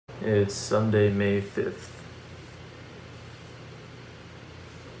It's Sunday, May 5th.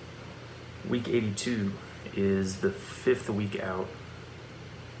 Week 82 is the 5th week out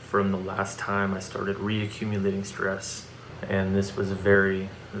from the last time I started reaccumulating stress. And this was a very,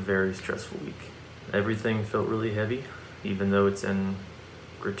 very stressful week. Everything felt really heavy, even though it's in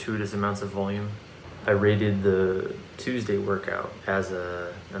gratuitous amounts of volume. I rated the Tuesday workout as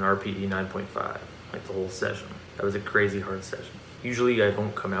an RPE 9.5, like the whole session. That was a crazy hard session. Usually I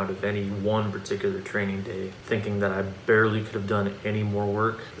don't come out of any one particular training day thinking that I barely could have done any more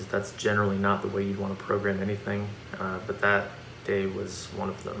work, because that's generally not the way you'd want to program anything. But that day was one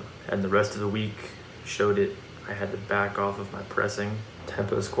of them. And the rest of the week showed it. I had to back off of my pressing.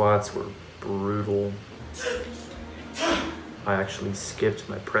 Tempo squats were brutal. I actually skipped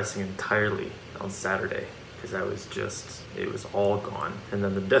my pressing entirely on Saturday because it was all gone. And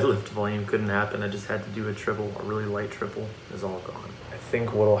then the deadlift volume couldn't happen. I just had to do a triple, a really light triple. It was all gone. I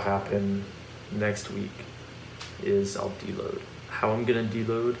think what'll happen next week is I'll deload. How I'm gonna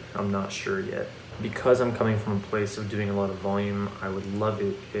deload, I'm not sure yet. Because I'm coming from a place of doing a lot of volume, I would love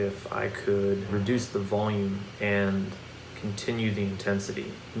it if I could reduce the volume and continue the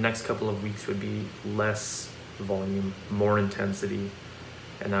intensity. The next couple of weeks would be less volume, more intensity,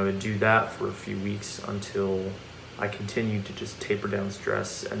 and I would do that for a few weeks until I continue to just taper down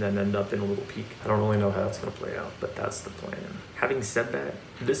stress and then end up in a little peak. I don't really know how that's gonna play out, but that's the plan. Having said that,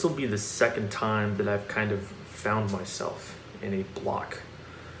 this will be the second time that I've kind of found myself in a block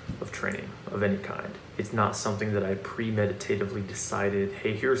of training of any kind. It's not something that I premeditatively decided,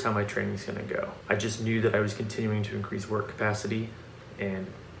 hey, here's how my training's gonna go. I just knew that I was continuing to increase work capacity, and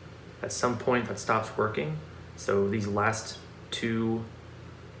at some point that stops working. So these last two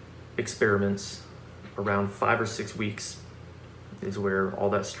experiments around 5 or 6 weeks is where all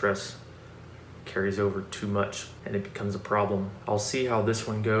that stress carries over too much and it becomes a problem. I'll see how this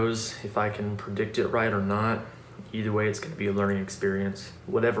one goes, if I can predict it right or not. Either way, it's going to be a learning experience.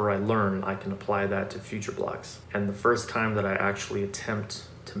 Whatever I learn, I can apply that to future blocks. And the first time that I actually attempt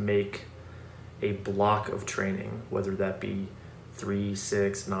to make a block of training, whether that be 3,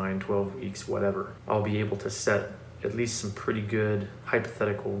 6, 9, 12 weeks, whatever, I'll be able to set at least some pretty good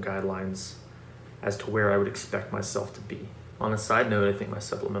hypothetical guidelines as to where I would expect myself to be. On a side note, I think my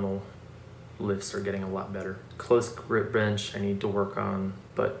supplemental lifts are getting a lot better. Close grip bench I need to work on,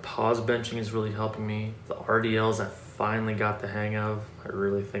 but pause benching is really helping me. The RDLs I finally got the hang of. I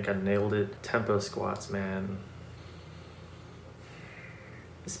really think I nailed it. Tempo squats, man.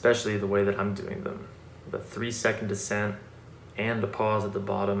 Especially the way that I'm doing them. The 3-second descent and a pause at the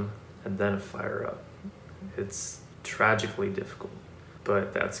bottom and then a fire up. It's tragically difficult,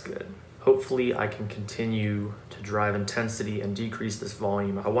 but that's good. Hopefully I can continue to drive intensity and decrease this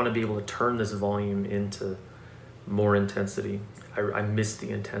volume. I want to be able to turn this volume into more intensity. I miss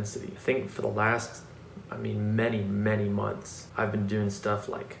the intensity. I think for the last, many months, I've been doing stuff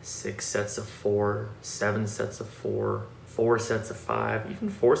like 6 sets of 4, 7 sets of 4, 4 sets of 5, even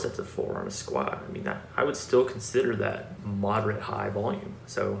 4 sets of 4 on a squat. I would still consider that moderate high volume.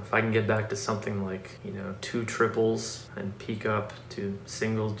 So if I can get back to something like, 2 triples and peak up to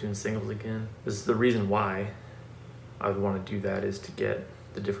singles, doing singles again. This is the reason why I would want to do that, is to get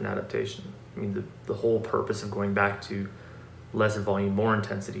the different adaptation. The whole purpose of going back to less volume, more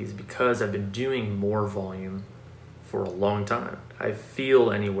intensity is because I've been doing more volume for a long time. I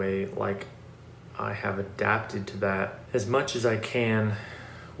feel anyway like I have adapted to that as much as I can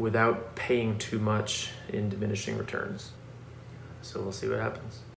without paying too much in diminishing returns. So we'll see what happens.